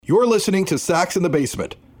You're listening to Sox in the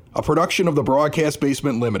Basement, a production of the Broadcast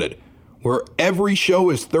Basement Limited, where every show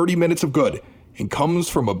is 30 minutes of good and comes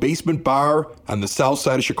from a basement bar on the south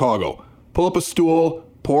side of Chicago. Pull up a stool,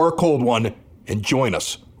 pour a cold one, and join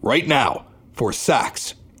us right now for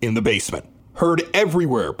Sox in the Basement. Heard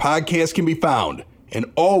everywhere podcasts can be found, and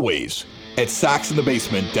always at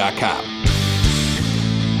soxinthebasement.com.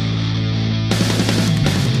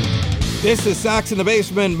 This is Sox in the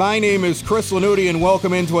Basement. My name is Chris Lanuti, and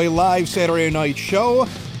welcome into a live Saturday night show.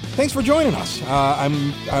 Thanks for joining us.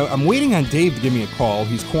 I'm waiting on Dave to give me a call.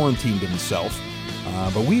 He's quarantined himself.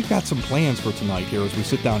 But we've got some plans for tonight here as we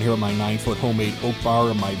sit down here at my 9-foot homemade oak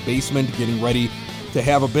bar in my basement, getting ready to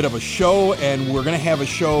have a bit of a show. And we're going to have a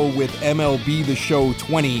show with MLB The Show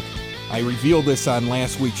 20. I revealed this on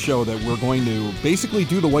last week's show that we're going to basically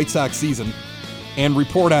do the White Sox season and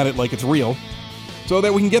report on it like it's real, so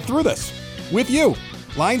that we can get through this with you.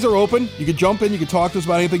 Lines are open. You can jump in. You can talk to us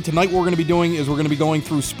about anything. Tonight what we're going to be doing is we're going to be going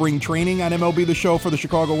through spring training on MLB The Show for the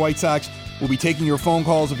Chicago White Sox. We'll be taking your phone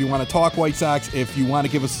calls if you want to talk White Sox. If you want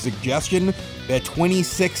to give us a suggestion, that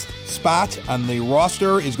 26th spot on the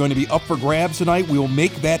roster is going to be up for grabs tonight. We will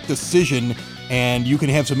make that decision, and you can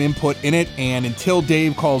have some input in it. And until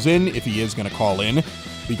Dave calls in, if he is going to call in,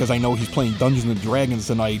 because I know he's playing Dungeons & Dragons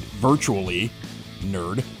tonight virtually,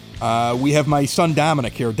 nerd. We have my son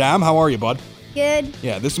Dominic here. Dom, how are you, bud? Good.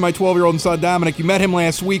 Yeah, this is my 12-year-old son Dominic. You met him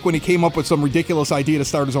last week when he came up with some ridiculous idea to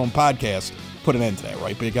start his own podcast. Put an end to that,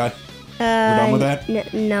 right, big guy? You're done with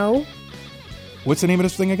that? No. What's the name of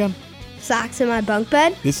this thing again? Socks in my bunk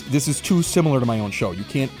bed? This is too similar to my own show. You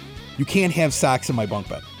can't have socks in my bunk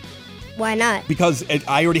bed. Why not? Because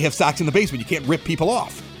I already have socks in the basement. You can't rip people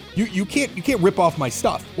off. You can't rip off my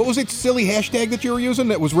stuff. What was it silly hashtag that you were using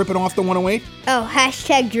that was ripping off the 108? Oh,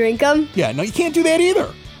 hashtag drink 'em? Yeah, no, you can't do that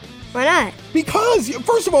either. Why not? Because,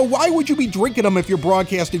 first of all, why would you be drinking them if you're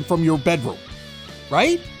broadcasting from your bedroom?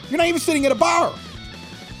 Right? You're not even sitting at a bar.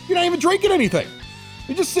 You're not even drinking anything.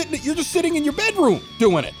 You're just sitting in your bedroom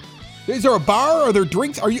doing it. Is there a bar? Are there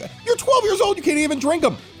drinks? You're 12 years old, you can't even drink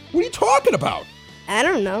them. What are you talking about? I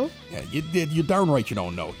don't know. Yeah, you're darn right you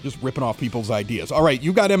don't know. You're just ripping off people's ideas. All right,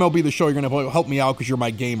 you got MLB The Show. You're going to help me out because you're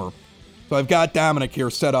my gamer. So I've got Dominic here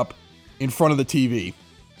set up in front of the TV.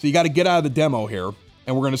 So you got to get out of the demo here,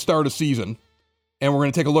 and we're going to start a season. And we're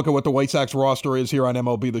going to take a look at what the White Sox roster is here on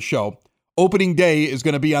MLB The Show. Opening day is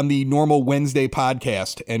going to be on the normal Wednesday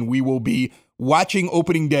podcast, and we will be watching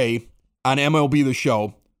opening day on MLB The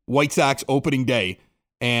Show, White Sox opening day,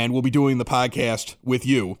 and we'll be doing the podcast with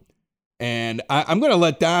you. And I'm going to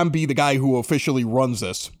let Dom be the guy who officially runs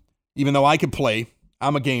this, even though I can play.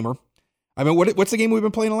 I'm a gamer. I mean, what's the game we've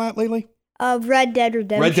been playing a lot lately? Red Dead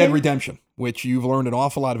Redemption. Red Dead Redemption, which you've learned an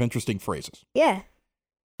awful lot of interesting phrases. Yeah.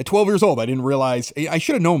 At 12 years old, I didn't realize, I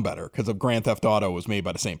should have known better because of Grand Theft Auto was made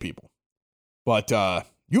by the same people. But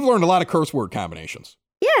you've learned a lot of curse word combinations.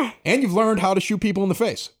 Yeah. And you've learned how to shoot people in the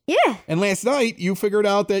face. Yeah. And last night, you figured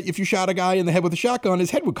out that if you shot a guy in the head with a shotgun,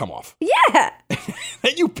 his head would come off. Yeah.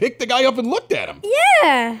 Then you picked the guy up and looked at him.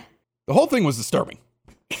 Yeah. The whole thing was disturbing.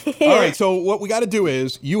 All right, so what we got to do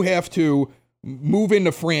is you have to move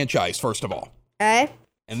into franchise, first of all. All right.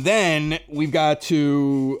 And then we've got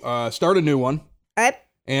to start a new one. All right.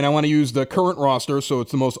 And I want to use the current roster, so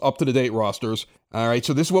it's the most up-to-the-date rosters. All right,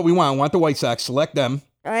 so this is what we want. I want the White Sox. Select them.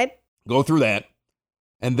 All right. Go through that.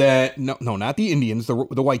 And then, no, not the Indians, the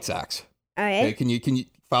White Sox. All right. Okay, can you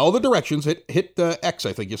follow the directions? Hit the X,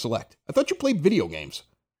 I think you select. I thought you played video games.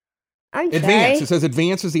 I'm Advance. sorry. It says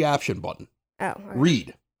advance is the option button. Oh. All right.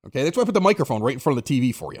 Read. Okay, that's why I put the microphone right in front of the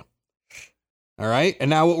TV for you. All right,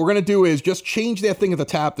 and now what we're going to do is just change that thing at the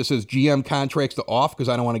top that says GM contracts to off because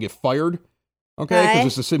I don't want to get fired. Okay, because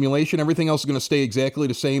it's a simulation. Everything else is going to stay exactly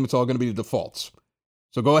the same. It's all going to be the defaults.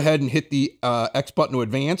 So go ahead and hit the X button to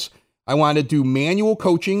advance. I want to do manual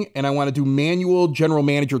coaching, and I want to do manual general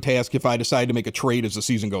manager task if I decide to make a trade as the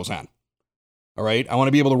season goes on. All right, I want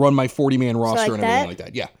to be able to run my 40-man roster and everything like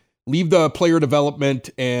that. Yeah, leave the player development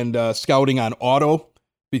and scouting on auto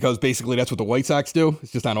because basically that's what the White Sox do.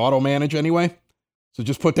 It's just on auto manage anyway. So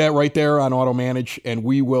just put that right there on auto manage, and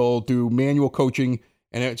we will do manual coaching.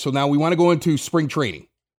 And so now we want to go into spring training.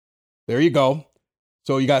 There you go.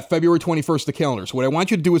 So you got February 21st, the calendar. So what I want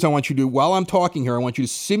you to do is while I'm talking here, I want you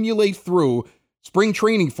to simulate through spring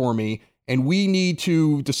training for me, and we need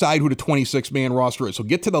to decide who the 26-man roster is. So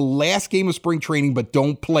get to the last game of spring training, but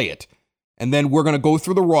don't play it. And then we're going to go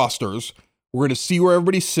through the rosters. We're going to see where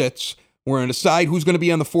everybody sits. We're going to decide who's going to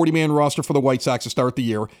be on the 40-man roster for the White Sox to start the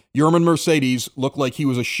year. Yermin Mercedes looked like he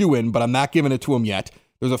was a shoo-in, but I'm not giving it to him yet.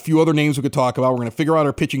 There's a few other names we could talk about. We're going to figure out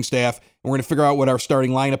our pitching staff, and we're going to figure out what our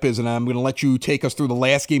starting lineup is, and I'm going to let you take us through the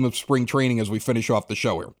last game of spring training as we finish off the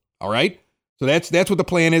show here. All right? So that's what the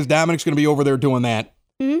plan is. Dominic's going to be over there doing that.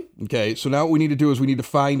 Mm-hmm. Okay, so now what we need to do is we need to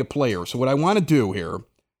find a player. So what I want to do here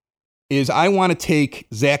is I want to take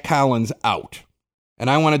Zach Collins out, and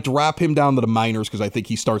I want to drop him down to the minors because I think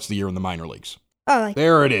he starts the year in the minor leagues. Oh,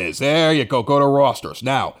 there it is. There you go. Go to rosters.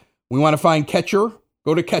 Now, we want to find catcher.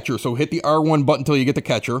 Go to catcher. So hit the R1 button until you get the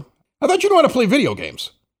catcher. I thought you knew how to play video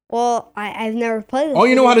games. Well, I've never played. All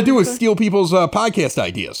you know how to do is steal people's podcast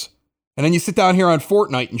ideas. And then you sit down here on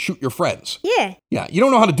Fortnite and shoot your friends. Yeah. Yeah, you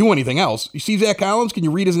don't know how to do anything else. You see Zach Collins? Can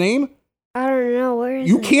you read his name? I don't know. Where is it?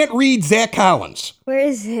 You can't read Zach Collins. Where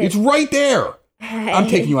is it? It's right there. I'm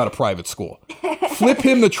taking you out of private school. Flip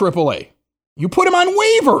him to AAA. You put him on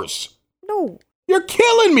waivers. No. You're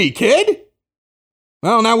killing me, kid.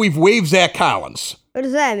 Well, now we've waived Zach Collins. What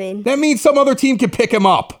does that mean? That means some other team can pick him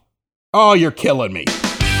up. Oh, you're killing me.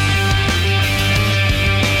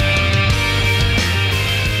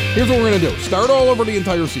 Here's what we're going to do. Start all over the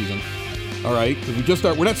entire season. All right? Because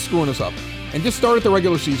we're not screwing this up. And just start at the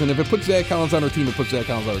regular season. If it puts Zach Collins on our team, it puts Zach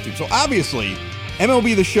Collins on our team. So obviously,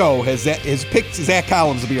 MLB The Show has picked Zach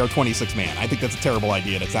Collins to be our 26th man. I think that's a terrible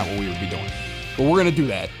idea. That's not what we would be doing. But we're going to do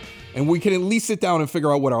that. And we can at least sit down and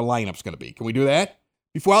figure out what our lineup's going to be. Can we do that?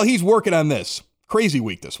 While he's working on this, crazy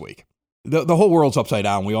week this week. The whole world's upside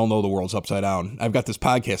down. We all know the world's upside down. I've got this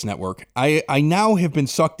podcast network. I now have been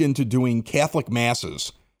sucked into doing Catholic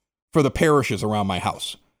masses for the parishes around my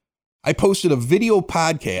house. I posted a video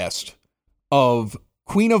podcast of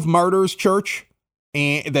Queen of Martyrs Church,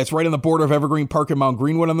 and that's right on the border of Evergreen Park and Mount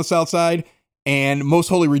Greenwood on the south side, and Most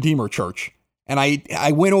Holy Redeemer Church. And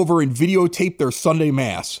I went over and videotaped their Sunday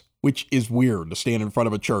Mass, which is weird to stand in front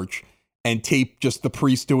of a church and tape just the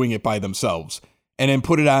priests doing it by themselves, and then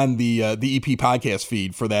put it on the EP podcast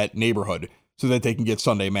feed for that neighborhood so that they can get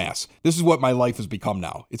Sunday Mass. This is what my life has become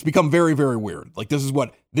now. It's become very, very weird. Like, this is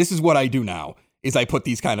what I do now, is I put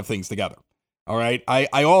these kind of things together. All right.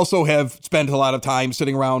 I also have spent a lot of time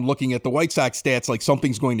sitting around looking at the White Sox stats like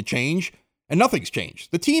something's going to change, and nothing's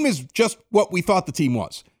changed. The team is just what we thought the team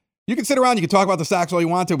was. You can sit around, you can talk about the Sox all you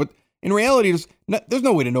want to, but in reality, there's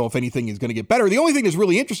no way to know if anything is going to get better. The only thing that's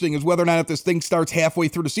really interesting is whether or not if this thing starts halfway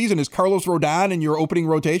through the season, is Carlos Rodon in your opening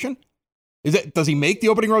rotation? Does he make the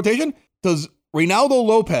opening rotation? Does Reynaldo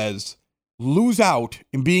Lopez lose out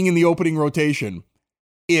in being in the opening rotation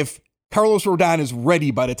if Carlos Rodon is ready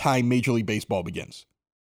by the time Major League Baseball begins?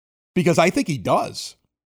 Because I think he does.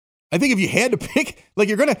 I think if you had to pick, like,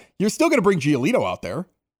 you're still going to bring Giolito out there,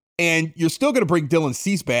 and you're still going to bring Dylan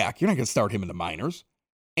Cease back. You're not going to start him in the minors.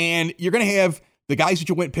 And you're going to have the guys that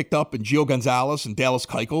you went and picked up, and Gio Gonzalez and Dallas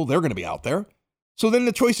Keuchel, they're going to be out there. So then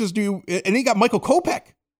the choices and then you got Michael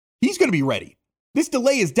Kopech. He's going to be ready. This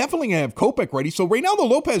delay is definitely going to have Kopech ready. So Reynaldo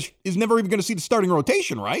Lopez is never even going to see the starting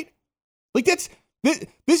rotation, right? Like, this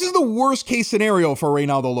is the worst case scenario for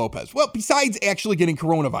Reynaldo Lopez. Well, besides actually getting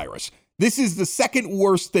coronavirus, this is the second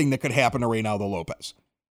worst thing that could happen to Reynaldo Lopez,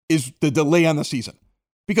 is the delay on the season.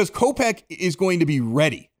 Because Kopech is going to be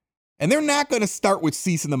ready. And they're not going to start with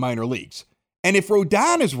Cease in the minor leagues. And if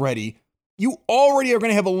Rodon is ready, you already are going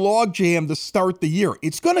to have a log jam to start the year.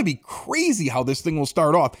 It's going to be crazy how this thing will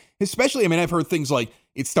start off. Especially, I've heard things like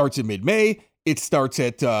it starts in mid-May, it starts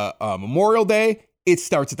at Memorial Day, it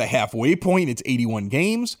starts at the halfway point, it's 81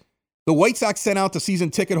 games. The White Sox sent out to season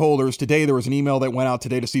ticket holders today. There was an email that went out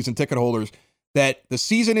today to season ticket holders that the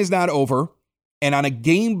season is not over. And on a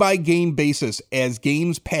game-by-game basis, as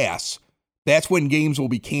games pass, that's when games will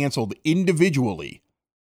be canceled individually.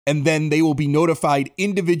 And then they will be notified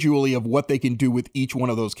individually of what they can do with each one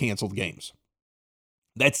of those canceled games.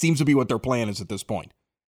 That seems to be what their plan is at this point.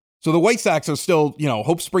 So the White Sox are still,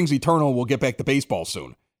 hope springs eternal. We'll get back to baseball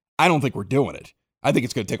soon. I don't think we're doing it. I think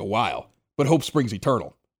it's going to take a while, but hope springs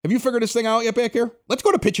eternal. Have you figured this thing out yet back here? Let's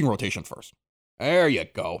go to pitching rotation first. There you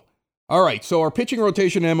go. All right, so our pitching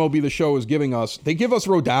rotation MLB The Show is they give us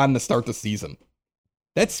Rodon to start the season.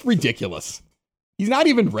 That's ridiculous. He's not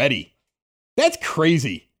even ready. That's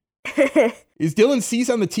crazy. Is Dylan Cease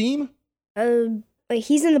on the team? Wait,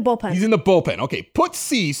 he's in the bullpen. He's in the bullpen. Okay, put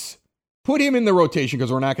him in the rotation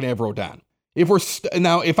because we're not going to have Rodon.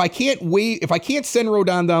 If I can't send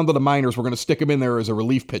Rodon down to the minors, we're going to stick him in there as a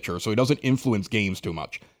relief pitcher so he doesn't influence games too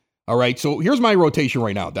much. All right, so here's my rotation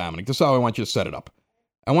right now, Dominic. This is how I want you to set it up.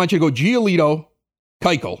 I want you to go Giolito,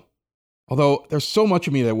 Keuchel. Although there's so much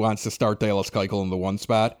of me that wants to start Dallas Keuchel in the one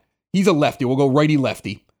spot. He's a lefty. We'll go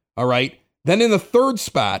righty-lefty. All right. Then in the third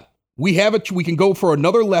spot, we can go for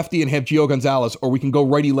another lefty and have Gio Gonzalez, or we can go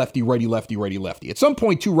righty-lefty, righty-lefty, righty-lefty. At some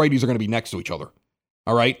point, two righties are going to be next to each other.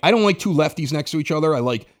 All right. I don't like two lefties next to each other. I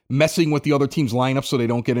like messing with the other team's lineup so they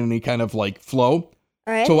don't get any kind of flow. All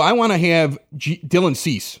right. So I want to have Dylan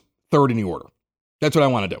Cease third in the order. That's what I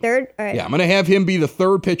want to do. Third? All right. Yeah, I'm going to have him be the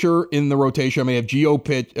third pitcher in the rotation. I'm going to have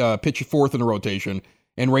Gio pitch fourth in the rotation,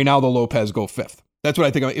 and Reynaldo Lopez go fifth. That's what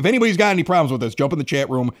I think. If anybody's got any problems with this, jump in the chat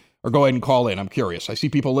room or go ahead and call in. I'm curious. I see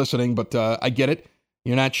people listening, but I get it.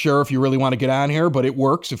 You're not sure if you really want to get on here, but it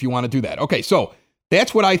works if you want to do that. Okay, so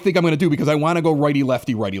that's what I think I'm going to do because I want to go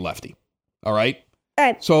righty-lefty, righty-lefty. All right? All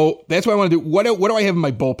right. So that's what I want to do. What do I have in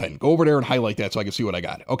my bullpen? Go over there and highlight that so I can see what I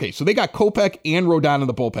got. Okay, so they got Kopech and Rodon in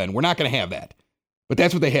the bullpen. We're not going to have that, but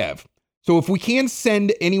that's what they have. So if we can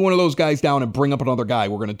send any one of those guys down and bring up another guy,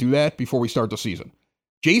 we're going to do that before we start the season.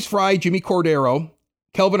 Jace Fry, Jimmy Cordero,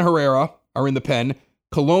 Kelvin Herrera are in the pen.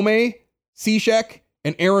 Colome, Cishek,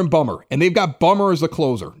 and Aaron Bummer. And they've got Bummer as the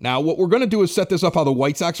closer. Now, what we're going to do is set this up how the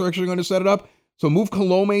White Sox are actually going to set it up. So move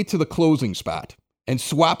Colome to the closing spot and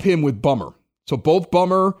swap him with Bummer. So both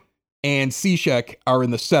Bummer and Cishek are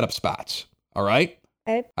in the setup spots. All right?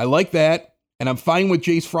 Okay. I like that. And I'm fine with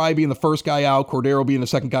Jace Fry being the first guy out, Cordero being the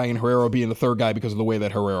second guy, and Herrera being the third guy because of the way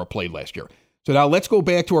that Herrera played last year. So now let's go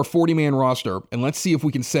back to our 40-man roster, and let's see if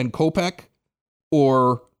we can send Kopech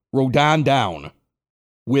or Rodon down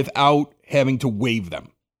without having to waive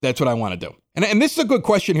them. That's what I want to do. And this is a good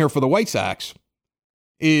question here for the White Sox,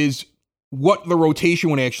 is what the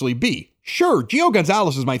rotation would actually be. Sure, Gio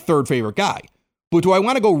Gonzalez is my third favorite guy, but do I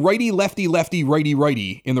want to go righty, lefty, lefty, righty,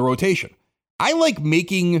 righty in the rotation? I like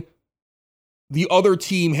making the other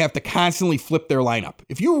team have to constantly flip their lineup.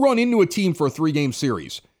 If you run into a team for a 3-game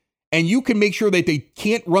series and you can make sure that they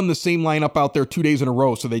can't run the same lineup out there 2 days in a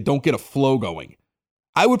row so they don't get a flow going,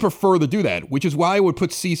 I would prefer to do that, which is why I would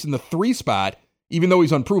put Cease in the 3 spot, even though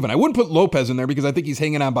he's unproven. I wouldn't put Lopez in there because I think he's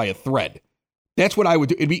hanging on by a thread. That's what I would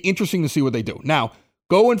do. It'd be interesting to see what they do. Now,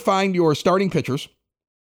 go and find your starting pitchers.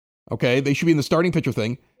 Okay, they should be in the starting pitcher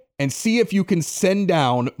thing, and see if you can send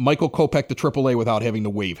down Michael Kopech to AAA without having to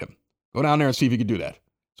waive him. Go down there and see if you can do that.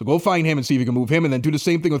 So go find him and see if you can move him, and then do the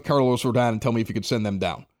same thing with Carlos Rodon and tell me if you could send them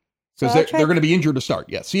down. Because they're going to be injured to start.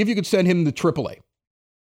 Yeah, see if you could send him to AAA.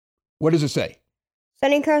 What does it say?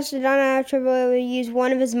 Sending Carlos Rodon out of AAA will use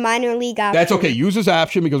one of his minor league options. That's okay. Use his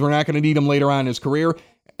option because we're not going to need him later on in his career.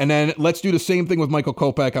 And then let's do the same thing with Michael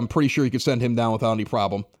Kopech. I'm pretty sure you could send him down without any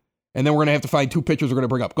problem. And then we're going to have to find 2 pitchers we're going to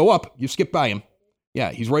bring up. Go up. You skip by him.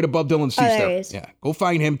 Yeah, he's right above Dylan Cease there. He is. Yeah, go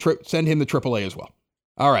find him. Send him to AAA as well.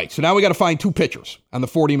 All right, so now we got to find 2 pitchers on the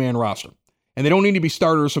 40-man roster. And they don't need to be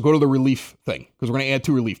starters, so go to the relief thing because we're going to add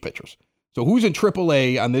 2 relief pitchers. So who's in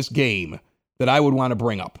AAA on this game that I would want to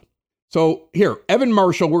bring up? So here, Evan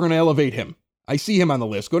Marshall, we're going to elevate him. I see him on the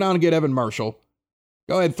list. Go down and get Evan Marshall.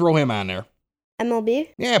 Go ahead, throw him on there. MLB?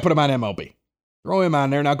 Yeah, put him on MLB. Throw him on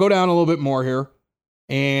there. Now go down a little bit more here.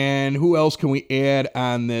 And who else can we add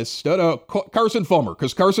on this? Carson Fulmer,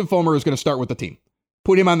 because Carson Fulmer is going to start with the team.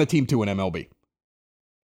 Put him on the team too in MLB.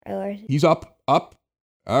 He's up.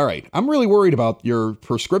 All right. I'm really worried about your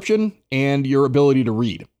prescription and your ability to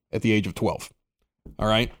read at the age of 12. All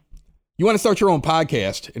right. You want to start your own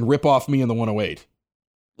podcast and rip off me in the 108.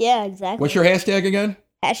 Yeah, exactly. What's your hashtag again?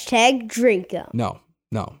 Hashtag Drinko. No.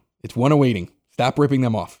 It's 108ing. Stop ripping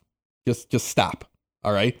them off. Just stop.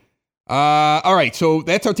 All right. All right. So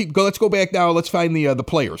that's our team. Let's go back now. Let's find the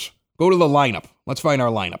players. Go to the lineup. Let's find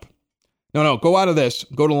our lineup. No. Go out of this.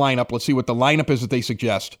 Go to lineup. Let's see what the lineup is that they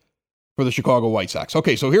suggest for the Chicago White Sox.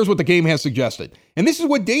 Okay. So here's what the game has suggested. And this is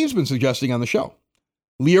what Dave's been suggesting on the show.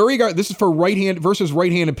 This is for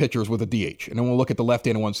right-handed pitchers with a DH. And then we'll look at the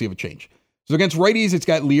left-handed one, see if it changed. So against righties, it's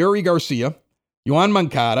got Leury Garcia, Yoan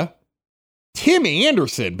Moncada, Tim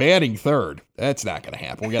Anderson batting third. That's not going to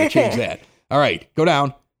happen. We got to change that. All right, go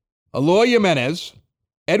down. Eloy Jimenez,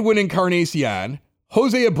 Edwin Encarnacion,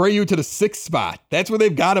 Jose Abreu to the 6th spot. That's where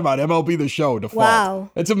they've got him on MLB The Show default.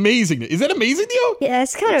 Wow. That's amazing. Is that amazing to you? Yeah,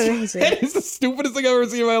 it's kind of amazing. That is the stupidest thing I've ever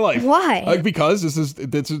seen in my life. Why? Because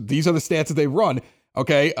these are the stats that they've run.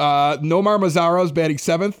 Okay, Nomar Mazara is batting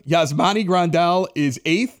 7th. Yasmani Grandal is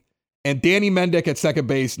 8th. And Danny Mendick at second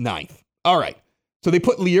base, 9th. All right. So they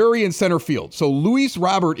put Leury in center field. So Luis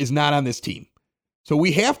Robert is not on this team. So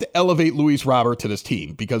we have to elevate Luis Robert to this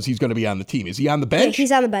team because he's going to be on the team. Is he on the bench? Yeah,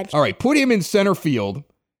 he's on the bench. All right. Put him in center field.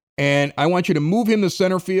 And I want you to move him to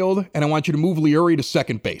center field. And I want you to move Leury to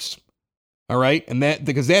second base. All right. And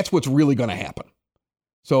because that's what's really going to happen.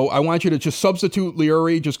 So I want you to just substitute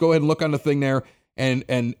Leury. Just go ahead and look on the thing there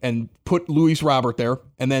and put Luis Robert there.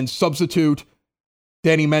 And then substitute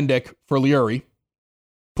Danny Mendick for Leury.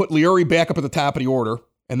 Put Leury back up at the top of the order,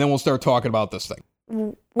 and then we'll start talking about this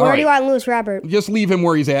thing. Where do you want Luis Robert? Just leave him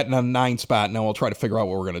where he's at in a 9 spot, and then we'll try to figure out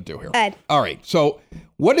what we're going to do here. All right, so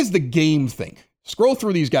what does the game think? Scroll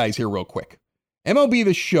through these guys here real quick. MLB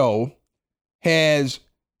The Show has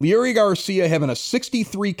Leury Garcia having a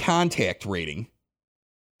 63 contact rating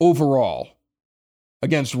overall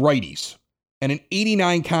against righties and an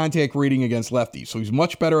 89 contact rating against lefties. So he's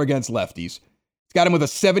much better against lefties. He's got him with a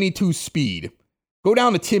 72 speed. Go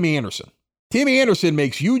down to Tim Anderson. Tim Anderson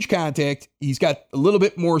makes huge contact. He's got a little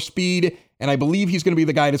bit more speed, and I believe he's going to be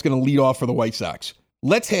the guy that's going to lead off for the White Sox.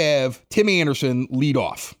 Let's have Tim Anderson lead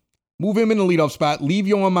off. Move him in the leadoff spot. Leave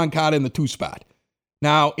Yoan Moncada in the 2 spot.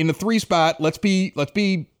 Now, in the 3 spot, let's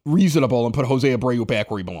be reasonable and put Jose Abreu back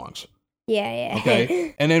where he belongs. Yeah.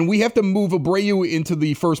 Okay? And then we have to move Abreu into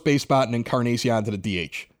the first base spot and Encarnacion to the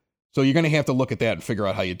DH. So you're going to have to look at that and figure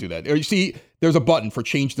out how you do that. Or you see, there's a button for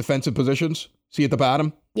change defensive positions. See at the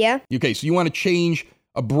bottom? Yeah. Okay, so you want to change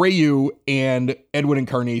Abreu and Edwin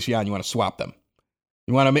Encarnacion. You want to swap them.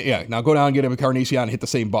 You want to, now go down and get Encarnacion and hit the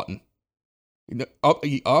same button. Up,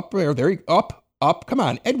 there, up. Come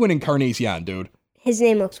on, Edwin Encarnacion, dude. His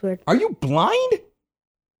name looks weird. Are you blind?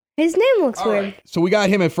 His name looks weird. Right. So we got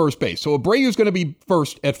him at first base. So Abreu's going to be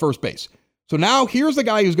first at first base. So now here's the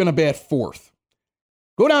guy who's going to bat fourth.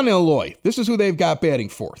 Go down to Eloy. This is who they've got batting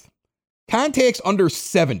fourth. Contact's under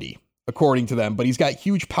 70, according to them, but he's got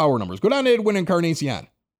huge power numbers. Go down to Edwin Encarnacion.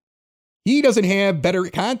 He doesn't have better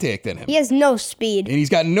contact than him. He has no speed. And he's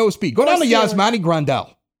got no speed. Go down to Yasmani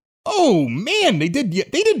Grandal. Oh, man, they did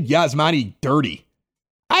Yasmani dirty.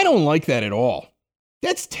 I don't like that at all.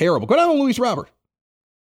 That's terrible. Go down to Luis Robert.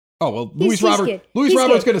 Oh, well, Luis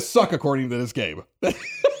Robert's going to suck according to this game. They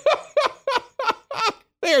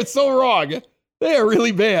are so wrong. They are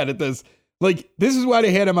really bad at this. Like, this is why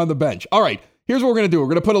they had him on the bench. All right, here's what we're going to do. We're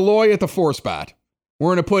going to put Eloy at the 4 spot. We're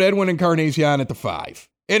going to put Edwin Encarnacion at the 5.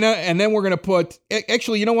 And then we're going to put,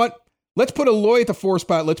 actually, you know what? Let's put Eloy at the 4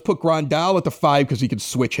 spot. Let's put Grandal at the 5 because he can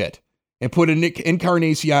switch hit. And put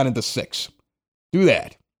Encarnacion at the 6. Do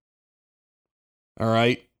that. All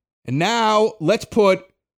right. And now let's put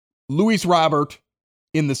Luis Robert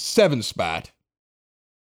in the 7 spot.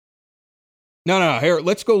 No. Here,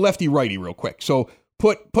 let's go lefty-righty real quick. So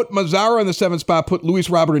put Mazara in the 7 spot, put Luis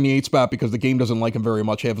Robert in the 8 spot because the game doesn't like him very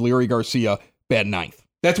much. Have Leury Garcia bat 9th.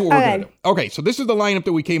 That's what we're going to do. Okay, so this is the lineup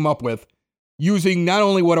that we came up with using not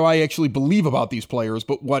only what do I actually believe about these players,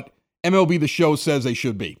 but what MLB The Show says they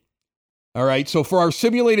should be. All right, so for our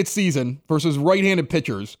simulated season versus right-handed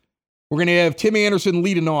pitchers, we're going to have Tim Anderson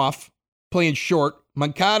leading off, playing short.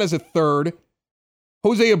 Moncada's at third.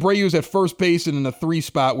 Jose Abreu's at first base and in the 3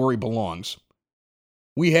 spot where he belongs.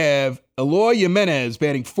 We have Eloy Jimenez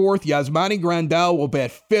batting 4th. Yasmani Grandal will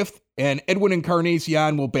bat 5th. And Edwin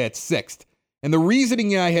Encarnacion will bat 6th. And the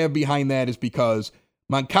reasoning I have behind that is because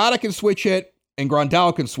Moncada can switch hit and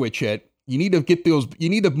Grandal can switch hit. You need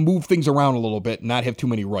to move things around a little bit and not have too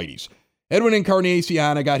many righties. Edwin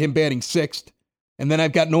Encarnacion, I got him batting 6th. And then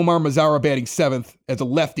I've got Nomar Mazara batting 7th as a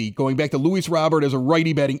lefty, going back to Luis Robert as a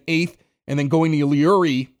righty batting 8th, and then going to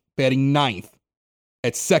Leury batting 9th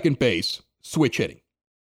at second base, switch hitting.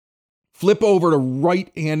 Flip over to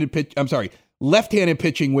left-handed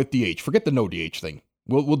pitching with DH. Forget the no DH thing.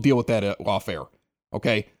 We'll deal with that off air.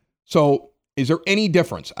 Okay? So is there any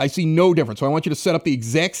difference? I see no difference. So I want you to set up the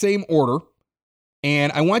exact same order,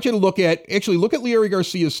 and I want you to look at Leury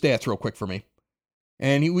Garcia's stats real quick for me.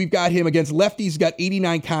 And we've got him against lefties. He's got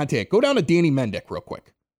 89 contact. Go down to Danny Mendick real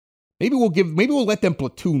quick. Maybe we'll let them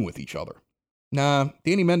platoon with each other. Nah,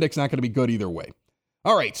 Danny Mendick's not going to be good either way.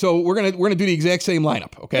 All right, so we're gonna do the exact same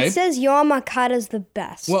lineup. Okay. It says Yoan Moncada's the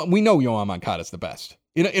best. Well, we know Yoan Moncada's the best.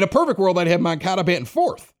 In a perfect world, I'd have Moncada batting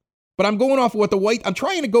 4th. But I'm going off of I'm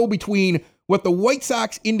trying to go between what the White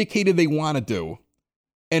Sox indicated they want to do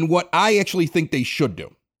and what I actually think they should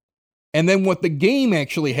do. And then what the game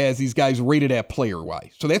actually has these guys rated at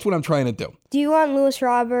player-wise. So that's what I'm trying to do. Do you want Luis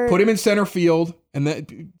Robert? Put him in center field and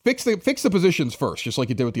then fix the positions first, just like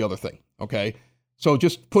you did with the other thing. Okay? So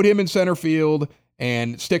just put him in center field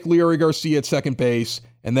and stick Leury Garcia at second base,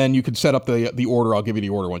 and then you can set up the order. I'll give you the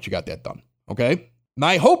order once you got that done. Okay?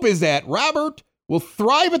 My hope is that Robert will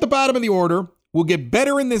thrive at the bottom of the order, will get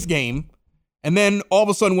better in this game, and then all of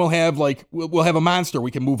a sudden we'll have a monster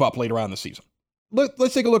we can move up later on in the season.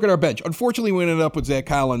 Let's take a look at our bench. Unfortunately, we ended up with Zach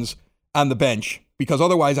Collins on the bench because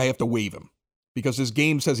otherwise I have to waive him because his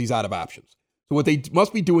game says he's out of options. So what they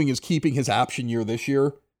must be doing is keeping his option year this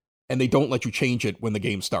year, and they don't let you change it when the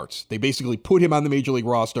game starts. They basically put him on the Major League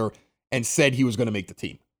roster and said he was going to make the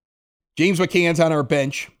team. James McCann's on our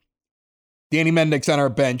bench. Danny Mendick's on our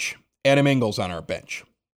bench. Adam Engel's on our bench.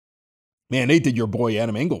 Man, they did your boy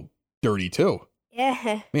Adam Engel dirty too.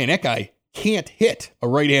 Yeah. Man, that guy can't hit a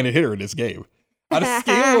right-handed hitter in this game. On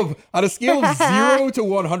a scale of 0 to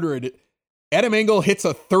 100, Adam Engel hits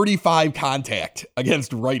a 35 contact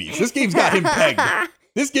against righties. This game's got him pegged.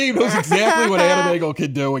 This game knows exactly what Adam Engel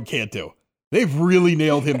can do and can't do. They've really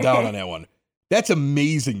nailed him down on that one. That's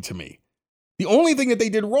amazing to me. The only thing that they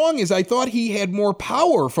did wrong is I thought he had more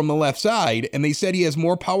power from the left side, and they said he has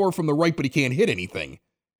more power from the right, but he can't hit anything.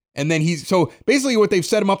 And then so basically what they've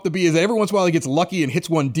set him up to be is that every once in a while he gets lucky and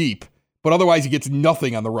hits one deep, but otherwise he gets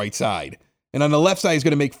nothing on the right side. And on the left side, he's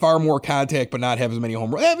going to make far more contact, but not have as many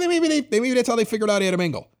home runs. Maybe that's how they figured out Adam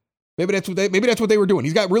Engel. Maybe that's what they were doing.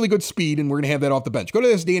 He's got really good speed, and we're going to have that off the bench. Go to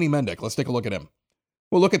this Danny Mendick. Let's take a look at him.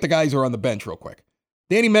 We'll look at the guys who are on the bench real quick.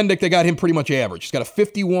 Danny Mendick, they got him pretty much average. He's got a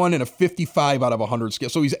 51 and a 55 out of 100 scale.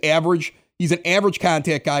 So he's average. He's an average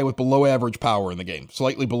contact guy with below average power in the game,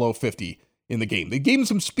 slightly below 50 in the game. They gave him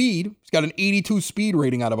some speed. He's got an 82 speed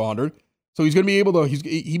rating out of 100. So he's going to be able to,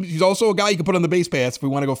 he's also a guy you can put on the base pass if we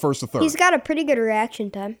want to go first to third. He's got a pretty good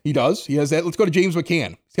reaction time. He does. He has that. Let's go to James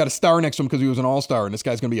McCann. He's got a star next to him because he was an all-star, and this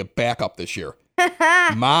guy's going to be a backup this year.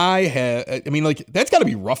 That's got to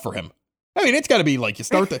be rough for him. I mean, it's got to be like you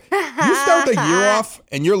start the year off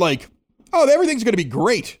and you're like, oh, everything's going to be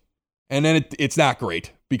great. And then it's not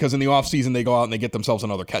great because in the offseason they go out and they get themselves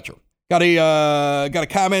another catcher. Got a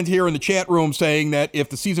comment here in the chat room saying that if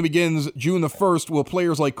the season begins June the 1st, will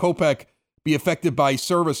players like Kopech be affected by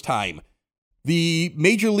service time? The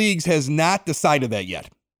major leagues has not decided that yet.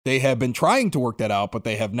 They have been trying to work that out, but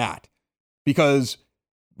they have not. Because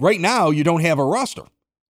right now you don't have a roster.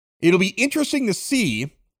 It'll be interesting to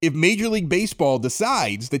see if Major League Baseball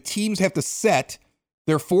decides that teams have to set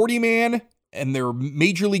their 40-man and their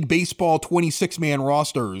Major League Baseball 26-man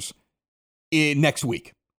rosters next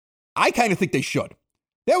week. I kind of think they should.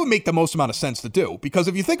 That would make the most amount of sense to do, because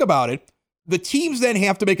if you think about it, the teams then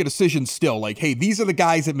have to make a decision still, like, hey, these are the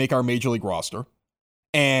guys that make our Major League roster,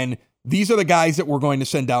 and these are the guys that we're going to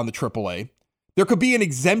send down to AAA. There could be an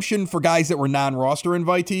exemption for guys that were non-roster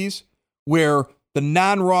invitees, where the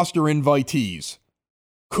non-roster invitees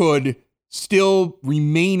could still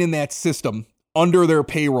remain in that system under their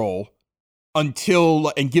payroll and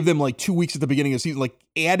give them like 2 weeks at the beginning of the season, like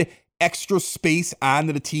add extra space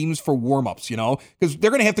onto the teams for warmups, because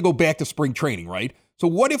they're going to have to go back to spring training, right? So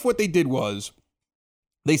what if what they did was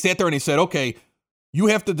they sat there and they said, okay, you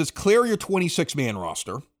have to declare your 26-man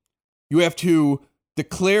roster. You have to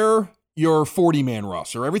declare your 40-man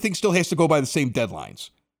roster. Everything still has to go by the same deadlines.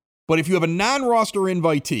 But if you have a non-roster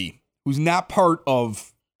invitee who's not part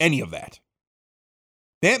of any of that,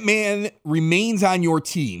 that man remains on your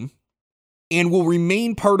team and will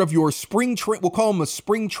remain part of your we'll call him a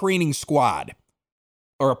spring training squad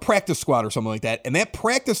or a practice squad or something like that. And that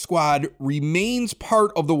practice squad remains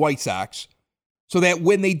part of the White Sox so that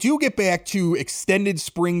when they do get back to extended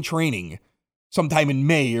spring training sometime in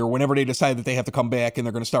May or whenever they decide that they have to come back and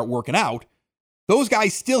they're going to start working out, those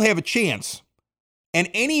guys still have a chance. And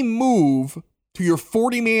any move to your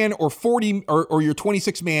 40-man or your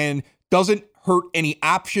 26-man doesn't hurt any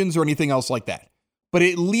options or anything else like that. But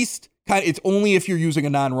at least it's only if you're using a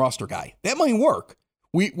non-roster guy. That might work.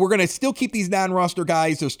 We're going to still keep these non-roster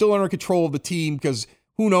guys. They're still under control of the team because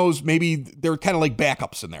who knows, maybe they're kind of like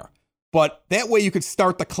backups in there. But that way you could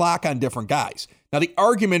start the clock on different guys. Now, the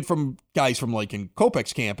argument from guys from like in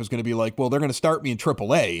Kopech's camp is going to be like, well, they're going to start me in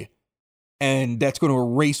AAA, and that's going to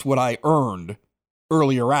erase what I earned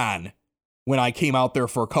earlier on when I came out there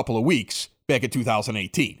for a couple of weeks back in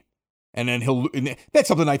 2018. And then that's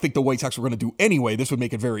something I think the White Sox were going to do anyway. This would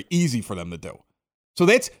make it very easy for them to do. So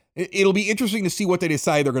it'll be interesting to see what they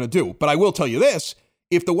decide they're going to do. But I will tell you this,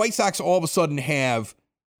 if the White Sox all of a sudden have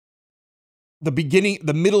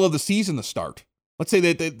the middle of the season to start, let's say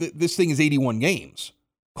that this thing is 81 games,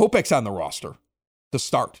 Kopech's on the roster to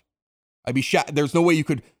start. I'd be shocked. There's no way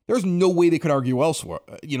they could argue elsewhere,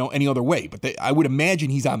 any other way. But I would imagine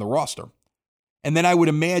he's on the roster. And then I would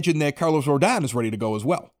imagine that Carlos Rodon is ready to go as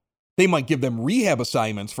well. They might give them rehab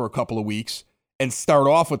assignments for a couple of weeks and start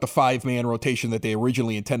off with the 5-man rotation that they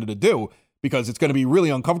originally intended to do, because it's going to be really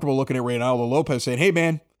uncomfortable looking at Reynaldo Lopez saying, hey,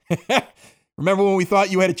 man, remember when we thought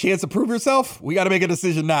you had a chance to prove yourself? We got to make a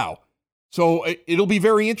decision now. So it'll be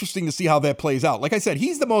very interesting to see how that plays out. Like I said,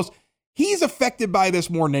 he's affected by this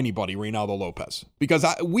more than anybody, Reynaldo Lopez, because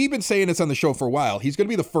we've been saying this on the show for a while. He's going to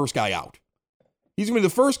be the first guy out. He's going to be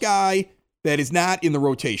the first guy that is not in the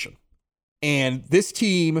rotation. And this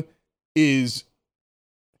team is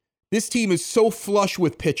so flush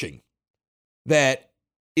with pitching that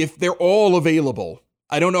if they're all available,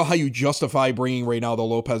 I don't know how you justify bringing Reynaldo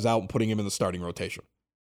Lopez out and putting him in the starting rotation.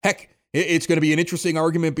 Heck, it's going to be an interesting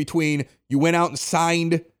argument between you went out and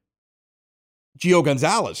signed Gio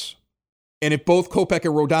Gonzalez, and if both Kopech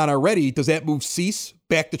and Rodon are ready, does that move Cease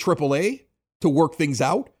back to AAA to work things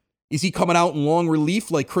out? Is he coming out in long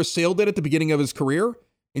relief like Chris Sale did at the beginning of his career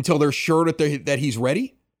until they're sure that he's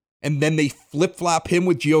ready? And then they flip-flop him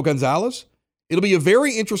with Gio Gonzalez? It'll be a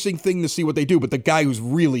very interesting thing to see what they do, but the guy who's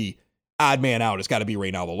really odd man out has got to be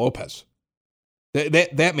Reynaldo Lopez.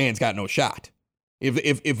 That man's got no shot.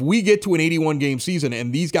 If we get to an 81 game season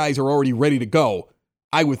and these guys are already ready to go,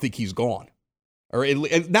 I would think he's gone. Or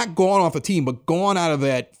not gone off the team, but gone out of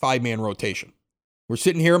that 5-man rotation. We're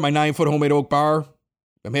sitting here at my 9-foot homemade oak bar.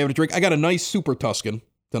 I'm having a drink. I got a nice Super Tuscan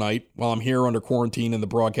tonight while I'm here under quarantine in the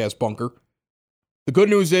broadcast bunker. The good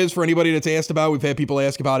news is, for anybody that's asked about, we've had people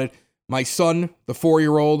ask about it. My son, the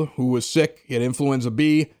 4-year-old who was sick, he had influenza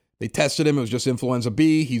B. They tested him. It was just influenza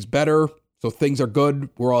B. He's better. So things are good.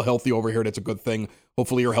 We're all healthy over here. That's a good thing.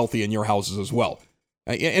 Hopefully you're healthy in your houses as well.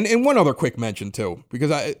 And one other quick mention too,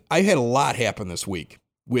 because I had a lot happen this week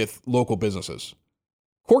with local businesses.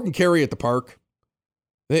 Cork and Kerry at the park,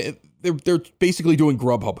 they're basically doing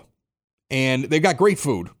Grubhub. And they've got great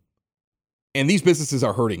food. And these businesses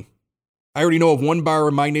are hurting. I already know of one bar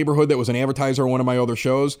in my neighborhood that was an advertiser on one of my other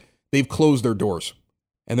shows. They've closed their doors.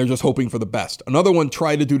 And they're just hoping for the best. Another one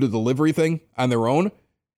tried to do the delivery thing on their own.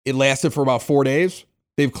 It lasted for about 4 days.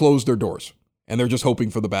 They've closed their doors. And they're just hoping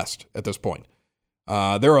for the best at this point.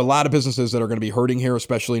 There are a lot of businesses that are going to be hurting here,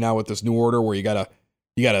 especially now with this new order where you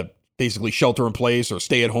gotta basically shelter in place or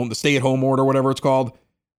stay at home, the stay-at-home order, whatever it's called.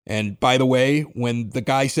 And by the way, when the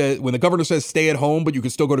governor says stay at home, but you can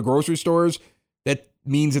still go to grocery stores, that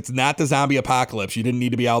means it's not the zombie apocalypse. You didn't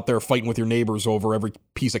need to be out there fighting with your neighbors over every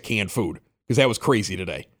piece of canned food, because that was crazy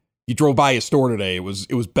today. You drove by a store today, it was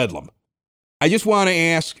bedlam. I just want to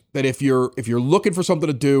ask that if you're looking for something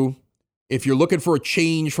to do, if you're looking for a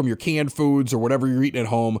change from your canned foods or whatever you're eating at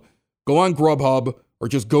home, go on Grubhub or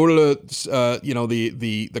just go to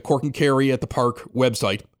the Cork and Kerry at the Park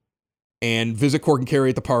website and visit Cork and Kerry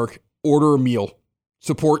at the Park, order a meal,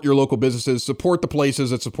 support your local businesses, support the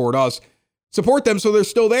places that support us, support them so they're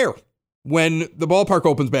still there when the ballpark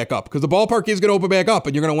opens back up, because the ballpark is going to open back up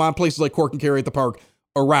and you're going to want places like Cork and Kerry at the Park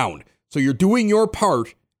around. So you're doing your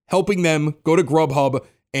part, helping them go to Grubhub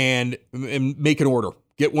and make an order.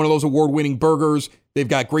 Get one of those award-winning burgers. They've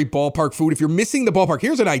got great ballpark food. If you're missing the ballpark,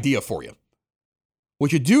 here's an idea for you.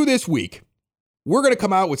 What you do this week, we're going to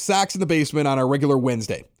come out with Sox in the Basement on our regular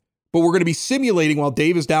Wednesday. But we're going to be simulating while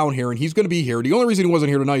Dave is down here, and he's going to be here. The only reason he wasn't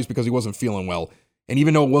here tonight is because he wasn't feeling well. And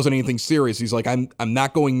even though it wasn't anything serious, he's like, I'm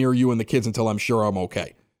not going near you and the kids until I'm sure I'm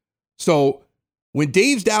okay. So when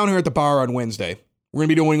Dave's down here at the bar on Wednesday, we're going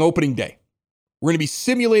to be doing opening day. We're going to be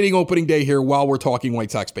simulating opening day here while we're talking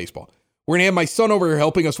White Sox baseball. We're going to have my son over here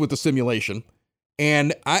helping us with the simulation.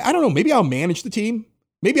 And I don't know, maybe I'll manage the team.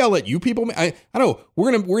 Maybe I'll let you people, I don't know.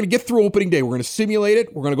 We're going to get through opening day. We're going to simulate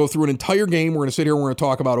it. We're going to go through an entire game. We're going to sit here and we're going to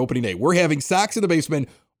talk about opening day. We're having Sox in the Basement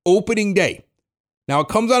opening day. Now it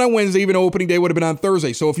comes out on Wednesday, even though opening day would have been on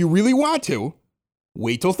Thursday. So if you really want to,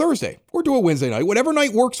 wait till Thursday or do it Wednesday night, whatever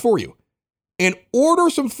night works for you, and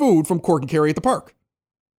order some food from Cork and Kerry at the Park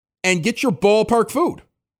and get your ballpark food.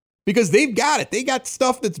 Because they've got it. They got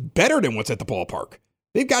stuff that's better than what's at the ballpark.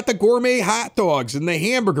 They've got the gourmet hot dogs and the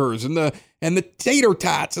hamburgers and the tater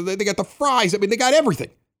tots. And they got the fries. I mean, they got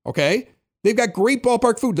everything. Okay? They've got great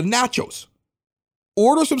ballpark food. The nachos.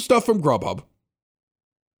 Order some stuff from Grubhub.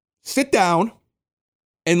 Sit down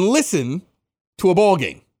and listen to a ball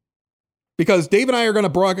game. Because Dave and I are going to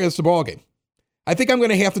broadcast the ball game. I think I'm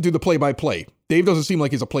going to have to do the play-by-play. Dave doesn't seem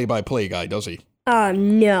like he's a play-by-play guy, does he?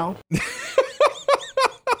 No.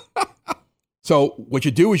 So what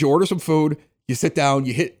you do is you order some food, you sit down,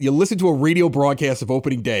 you listen to a radio broadcast of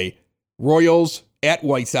opening day, Royals at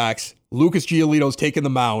White Sox, Lucas Giolito's taking the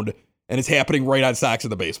mound, and it's happening right on Sox in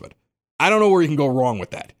the Basement. I don't know where you can go wrong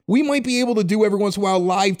with that. We might be able to do every once in a while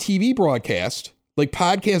live TV broadcast, like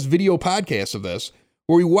video podcasts of this,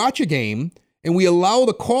 where we watch a game and we allow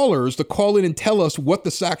the callers to call in and tell us what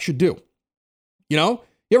the Sox should do. You know?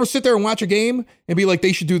 You ever sit there and watch a game and be like,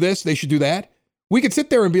 they should do this, they should do that? We could sit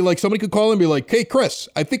there and be like, somebody could call in and be like, hey, Chris,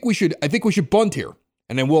 I think we should bunt here.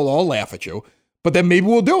 And then we'll all laugh at you. But then maybe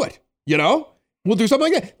we'll do it. You know? We'll do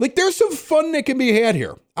something like that. Like, there's some fun that can be had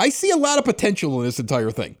here. I see a lot of potential in this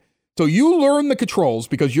entire thing. So you learn the controls,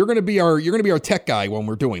 because you're gonna be our tech guy when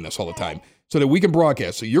we're doing this all the time, so that we can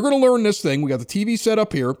broadcast. So you're gonna learn this thing. We got the TV set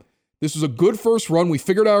up here. This is a good first run. We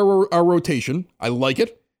figured out our rotation. I like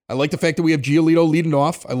it. I like the fact that we have Giolito leading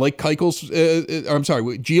off. I like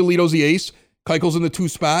Giolito's the ace. Keuchel's in the 2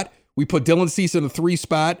 spot. We put Dylan Cease in the 3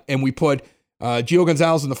 spot, and we put Gio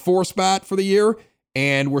Gonzalez in the 4 spot for the year.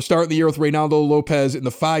 And we're starting the year with Reynaldo Lopez in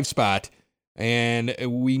the 5 spot. And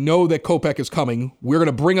we know that Kopech is coming. We're going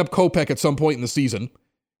to bring up Kopech at some point in the season.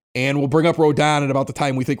 And we'll bring up Rodon at about the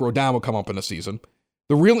time we think Rodon will come up in the season.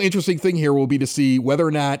 The real interesting thing here will be to see whether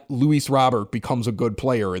or not Luis Robert becomes a good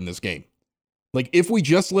player in this game. Like, if we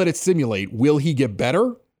just let it simulate, will he get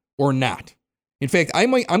better or not? In fact,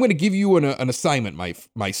 I'm going to give you an assignment,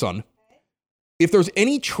 my son. if there's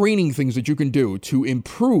any training things that you can do to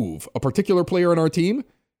improve a particular player on our team,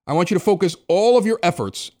 I want you to focus all of your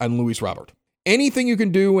efforts on Luis Robert. Anything you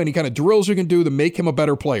can do, any kind of drills you can do to make him a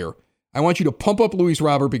better player, I want you to pump up Luis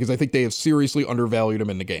Robert because I think they have seriously undervalued him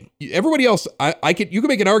in the game. Everybody else, you can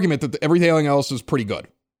make an argument that everything else is pretty good.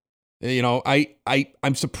 You know,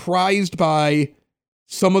 I'm surprised by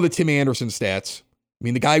some of the Tim Anderson stats. I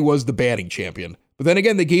mean, the guy was the batting champion, but then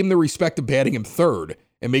again, they gave him the respect of batting him third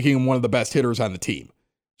and making him one of the best hitters on the team.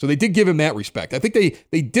 So they did give him that respect. I think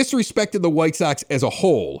they disrespected the White Sox as a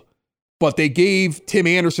whole, but they gave Tim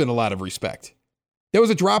Anderson a lot of respect. That was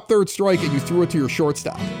a drop third strike and you threw it to your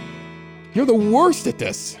shortstop. You're the worst at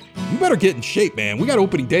this. You better get in shape, man. We got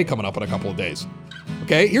opening day coming up in a couple of days.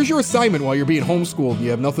 Okay, here's your assignment while you're being homeschooled and you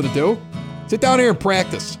have nothing to do. Sit down here and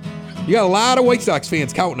practice. You got a lot of White Sox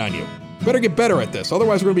fans counting on you. You better get better at this.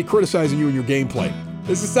 Otherwise, we're going to be criticizing you and your gameplay.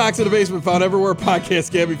 This is Sox in the Basement, found everywhere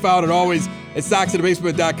podcasts can be found, and always at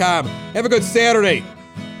soxinthebasement.com. Have a good Saturday.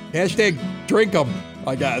 Hashtag drink 'em,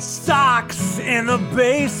 I guess. Sox in the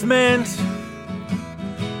basement.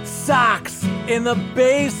 Sox in the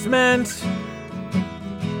basement.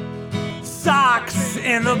 Sox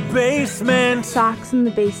in the basement. Sox in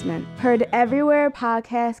the Basement. Heard everywhere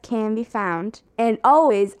podcasts can be found, and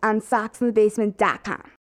always on soxinthebasement.com.